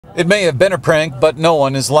It may have been a prank, but no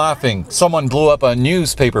one is laughing. Someone blew up a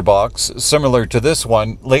newspaper box similar to this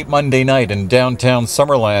one late Monday night in downtown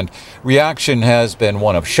Summerland. Reaction has been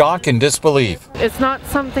one of shock and disbelief. It's not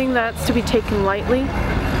something that's to be taken lightly.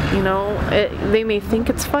 You know, they may think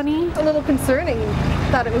it's funny. A little concerning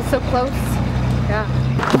that it was so close. Yeah.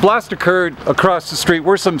 The blast occurred across the street.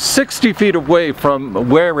 We're some 60 feet away from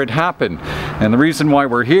where it happened. And the reason why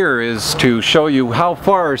we're here is to show you how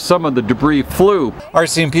far some of the debris flew.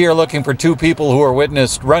 RCMP are looking for two people who were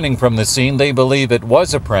witnessed running from the scene. They believe it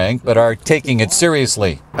was a prank, but are taking it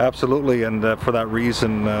seriously. Absolutely, and for that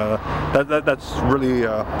reason, that's really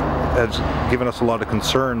has given us a lot of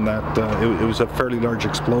concern that it was a fairly large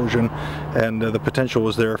explosion, and the potential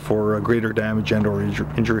was there for greater damage and or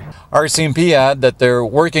injury. RCMP add that they're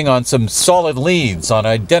working on some solid leads on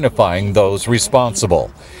identifying those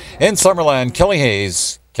responsible. In Summerland, Kelly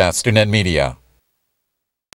Hayes, Castanet Media.